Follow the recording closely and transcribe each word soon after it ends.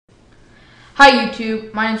Hi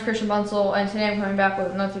YouTube, my name is Christian Bunsell, and today I'm coming back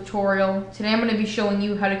with another tutorial. Today I'm going to be showing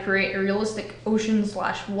you how to create a realistic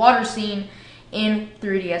ocean/water scene in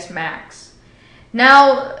 3ds Max.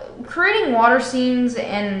 Now, creating water scenes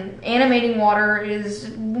and animating water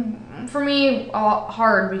is, for me, a lot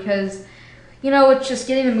hard because, it's just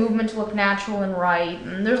getting the movement to look natural and right.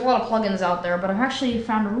 And there's a lot of plugins out there, but I've actually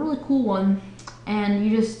found a really cool one, and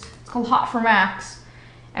it's called Hot4Max.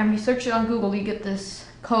 And when you search it on Google, you get this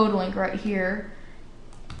code link right here,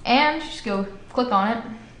 and just go click on it.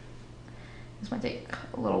 This might take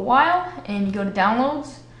a little while, and you go to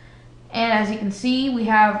downloads, and as you can see, we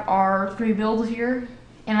have our 3 builds here,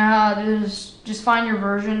 and just find your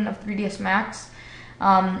version of 3ds Max.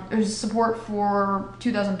 There's support for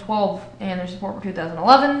 2012 and there's support for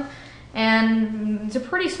 2011, and it's a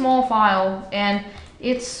pretty small file, and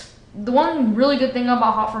it's the one really good thing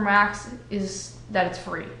about Hot4Max is that it's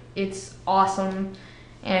free. It's awesome,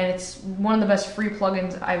 and it's one of the best free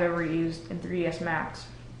plugins I've ever used in 3ds Max.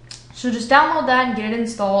 So just download that and get it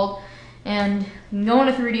installed, and go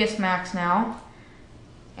into 3ds Max now,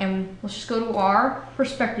 and let's just go to our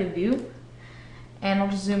perspective view, and I'll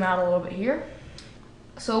just zoom out a little bit here.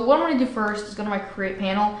 So what I'm going to do first is go to my create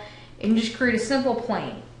panel and just create a simple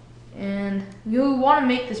plane, and you want to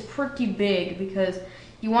make this pretty big because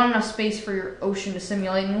you want enough space for your ocean to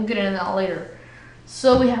simulate, and we'll get into that later.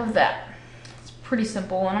 So we have that. Pretty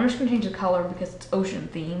simple, and I'm just going to change the color because it's ocean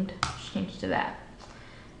themed. Just change it to that,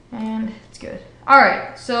 and it's good.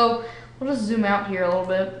 Alright, so we'll just zoom out here a little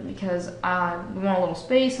bit because we want a little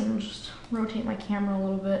space, and I'll just rotate my camera a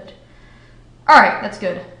little bit. Alright, that's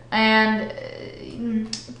good. And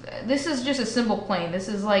this is just a simple plane. This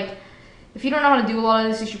is like, if you don't know how to do a lot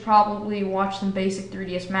of this, you should probably watch some basic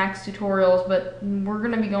 3ds Max tutorials, but we're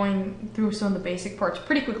going to be going through some of the basic parts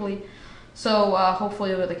pretty quickly, so hopefully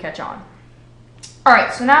you'll be able to catch on.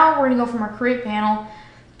 Alright, so now we're going to go from our create panel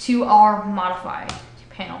to our modify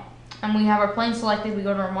panel. And we have our plane selected. We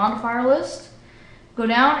go to our modifier list, go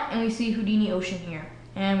down, and we see Houdini Ocean here.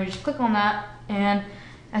 And we just click on that, and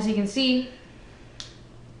as you can see,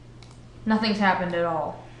 nothing's happened at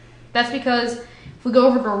all. That's because if we go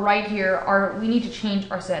over to right here, we need to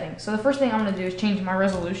change our settings. So the first thing I'm going to do is change my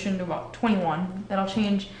resolution to about 21. That'll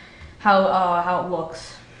change how it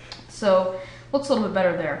looks. So it looks a little bit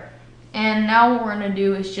better there. And now what we're going to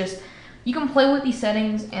do is you can play with these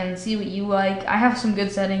settings and see what you like. I have some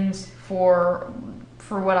good settings for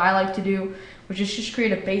what I like to do, which is just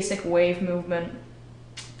create a basic wave movement.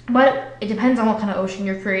 But it depends on what kind of ocean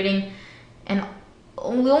you're creating. And the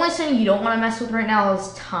only setting you don't want to mess with right now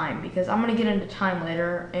is time, because I'm going to get into time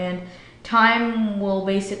later, and time will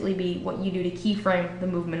basically be what you do to keyframe the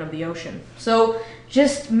movement of the ocean. So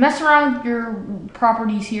just mess around with your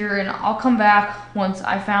properties here, and I'll come back once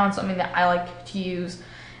I found something that I like to use.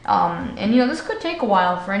 And this could take a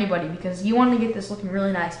while for anybody because you want to get this looking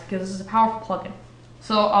really nice because this is a powerful plugin.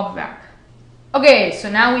 So I'll be back. Okay, so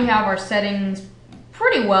now we have our settings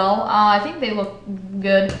pretty well. I think they look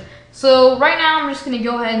good. So right now I'm just going to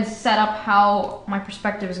go ahead and set up how my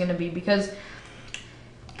perspective is going to be, because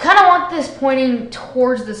kind of want this pointing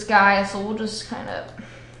towards the sky, so we'll just kind of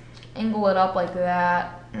angle it up like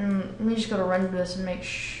that. And let me just go to render this and make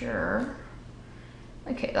sure.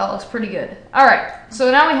 Okay, that looks pretty good. Alright, so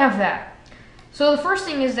now we have that. So the first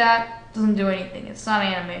thing is that doesn't do anything. It's not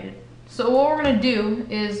animated. So what we're going to do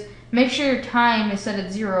is make sure your time is set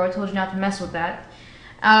at 0. I told you not to mess with that.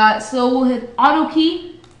 So we'll hit auto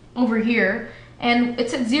key over here, and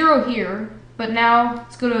it's at 0 here, but now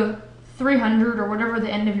let's go to 300 or whatever the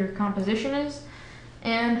end of your composition is,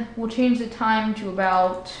 and we'll change the time to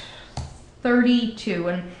about 32.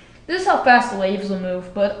 And this is how fast the waves will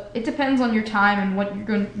move, but it depends on your time and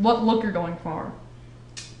what look you're going for.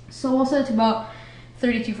 So I'll set it to about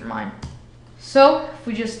 32 for mine. So if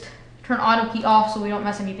we just turn auto key off so we don't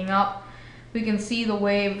mess anything up, we can see the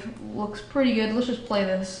wave looks pretty good. Let's just play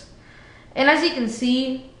this, and as you can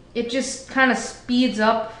see, it just kind of speeds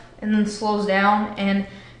up and then slows down, and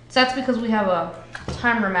that's because we have a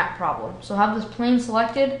timer map problem. So have this plane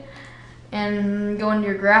selected and go into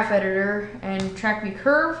your graph editor and track view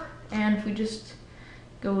curve, and if we just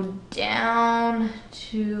go down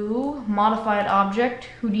to modified object,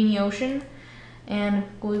 Houdini Ocean, and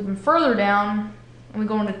go even further down and we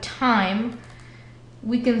go into time,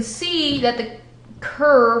 we can see that the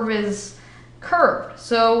curve is curved.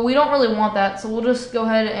 So we don't really want that, so we'll just go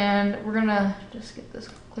ahead and we're gonna just get this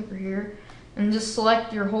clicker here and just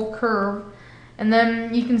select your whole curve, and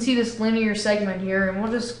then you can see this linear segment here, and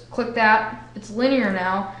we'll just click that. It's linear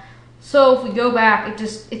now. So if we go back,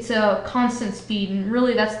 it's a constant speed, and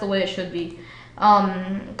really that's the way it should be.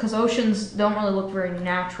 because oceans don't really look very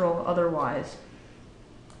natural otherwise.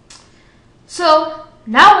 So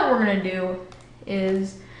now what we're going to do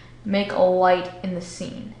is make a light in the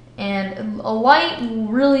scene. And a light will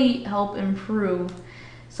really help improve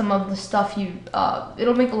some of the stuff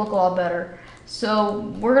it'll make it look a lot better. So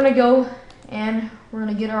we're going to go and we're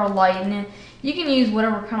going to get our light. And you can use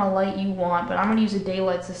whatever kind of light you want, but I'm going to use a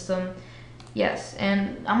daylight system. Yes,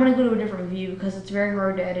 and I'm going to go to a different view because it's very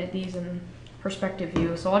hard to edit these in perspective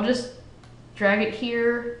view. So I'll just drag it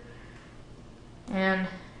here and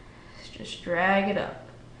just drag it up.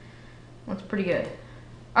 Looks pretty good.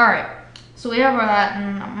 Alright, so we have that,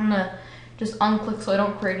 and I'm going to just unclick so I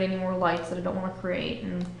don't create any more lights that I don't want to create,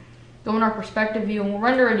 and go in our perspective view, and we'll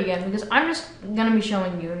render it again because I'm just going to be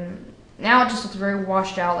showing you. And now it just looks very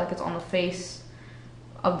washed out, like it's on the face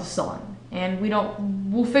of the sun. And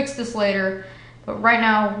we'll fix this later, but right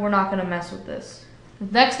now we're not going to mess with this. The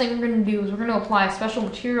next thing we're going to do is we're going to apply a special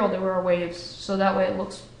material to our waves, so that way it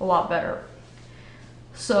looks a lot better.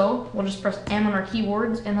 So we'll just press M on our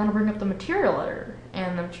keyboards, and then I'll bring up the material editor.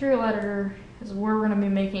 And the material editor is where we're going to be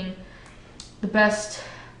making the best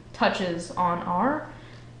touches on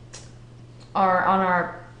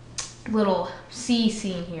our little sea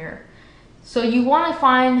scene here. So you want to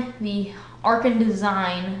find the Arc &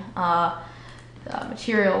 Design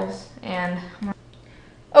materials. And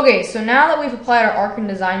okay, so now that we've applied our Arc &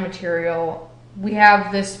 Design material, we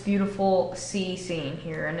have this beautiful sea scene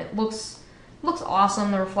here, and it looks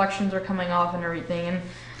awesome. The reflections are coming off and everything, and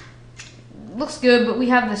it looks good. But we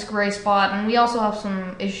have this gray spot, and we also have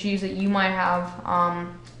some issues that you might have.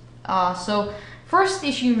 So first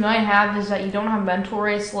issue you might have is that you don't have mental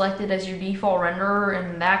ray selected as your default renderer,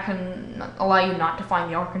 and that can allow you not to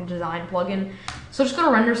find the Arc & Design plugin. So just go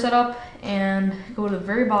to render setup and go to the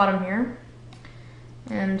very bottom here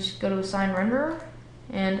and just go to assign renderer,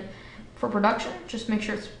 and for production just make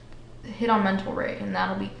sure it's hit on mental ray, and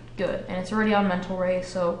that'll be good. And it's already on mental ray,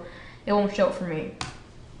 so it won't show it for me.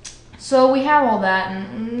 So we have all that,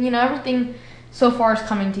 and everything so far is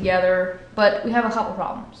coming together, but we have a couple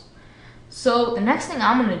problems. So the next thing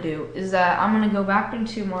I'm going to do is that I'm going to go back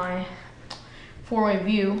into my 4-way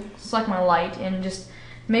view, select my light, and just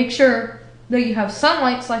make sure that you have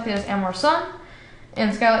sunlight selected as MR Sun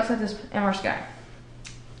and skylight selected as MR Sky.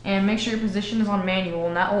 And make sure your position is on manual,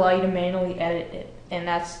 and that will allow you to manually edit it. And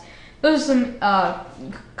those are some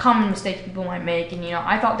common mistakes people might make, and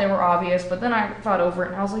I thought they were obvious, but then I thought over it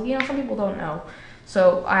and I was like, some people don't know,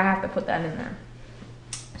 so I have to put that in there.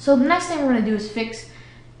 So the next thing we're going to do is fix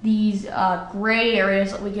these gray areas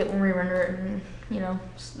that we get when we render it, and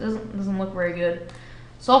doesn't look very good.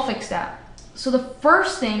 So I'll fix that. So the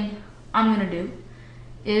first thing I'm going to do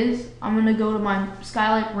is I'm going to go to my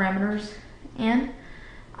skylight parameters, and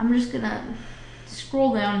I'm just going to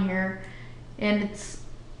scroll down here, and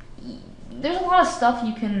there's a lot of stuff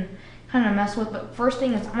you can kind of mess with, but first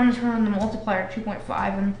thing is I'm going to turn on the multiplier to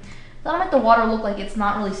 2.5, and that'll make the water look like it's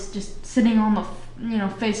not really just sitting on the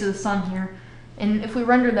face of the sun here. And if we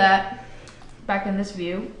render that back in this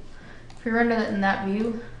view, if we render that in that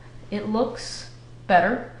view, it looks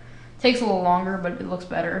better. It takes a little longer, but it looks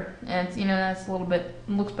better, and that's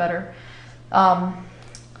looks better.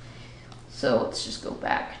 So let's just go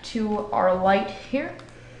back to our light here,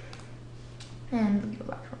 and go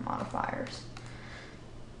back to our modifiers.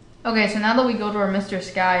 Okay, so now that we go to our Mr.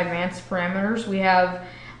 Sky advanced parameters, we have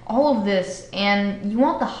all of this, and you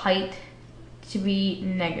want the height to be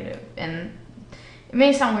negative. And it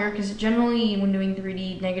may sound weird because generally when doing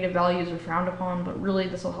 3D, negative values are frowned upon, but really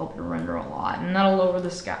this will help you render a lot, and that'll lower the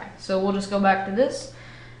sky. So we'll just go back to this,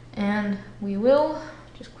 and we will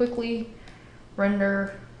just quickly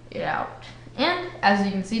render it out. And as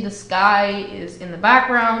you can see, the sky is in the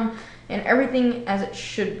background and everything as it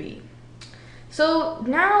should be. So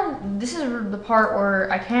now this is the part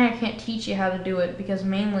where I can't teach you how to do it, because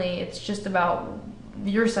mainly it's just about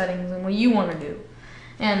your settings and what you want to do.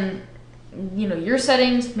 And your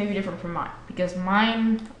settings may be different from mine, because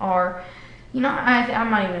mine are, I'm not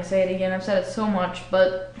even gonna say it again, I've said it so much,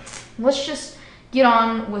 but let's just get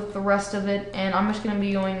on with the rest of it, and I'm just gonna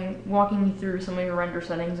be walking you through some of your render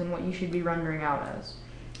settings and what you should be rendering out as.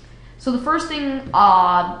 So the first thing,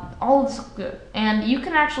 all of this is good, and you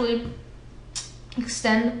can actually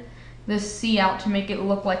extend this sea out to make it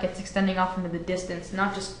look like it's extending off into the distance,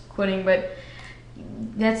 not just quitting, but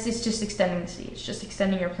it's just extending the sea. It's just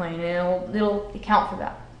extending your plane, and it'll account for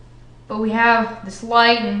that. But we have this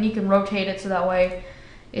light, and you can rotate it so that way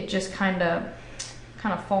it just kind of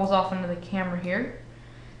falls off into the camera here.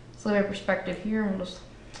 So we have perspective here, and we'll just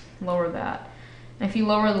lower that. And if you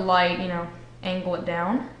lower the light, angle it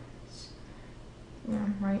down,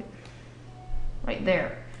 right right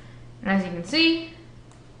there. And as you can see,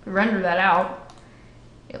 if we render that out,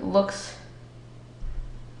 it looks,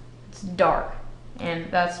 it's dark.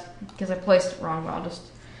 And that's because I placed it wrong, but I'll just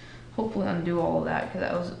hopefully undo all of that because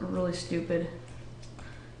that was really stupid.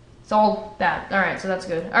 It's all that. Alright, so that's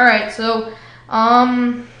good. Alright, so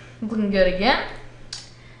looking good again.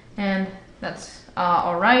 And that's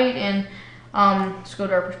alright. And let's go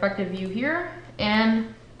to our perspective view here.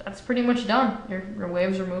 And that's pretty much done. Your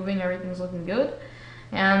waves are moving, everything's looking good.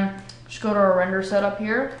 And just go to our render setup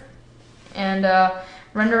here. And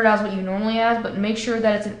render it as what you normally have, but make sure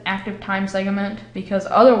that it's an active time segment, because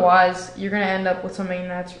otherwise you're going to end up with something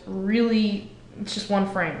that's really, it's just one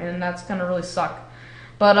frame, and that's going to really suck.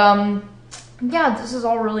 But yeah, this is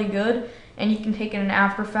all really good, and you can take it in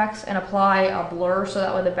After Effects and apply a blur so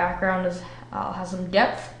that way the background is has some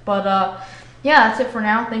depth. But yeah, that's it for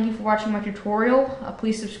now. Thank you for watching my tutorial.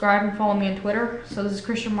 Please subscribe and follow me on Twitter. So this is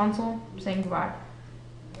Christian Munsell saying goodbye.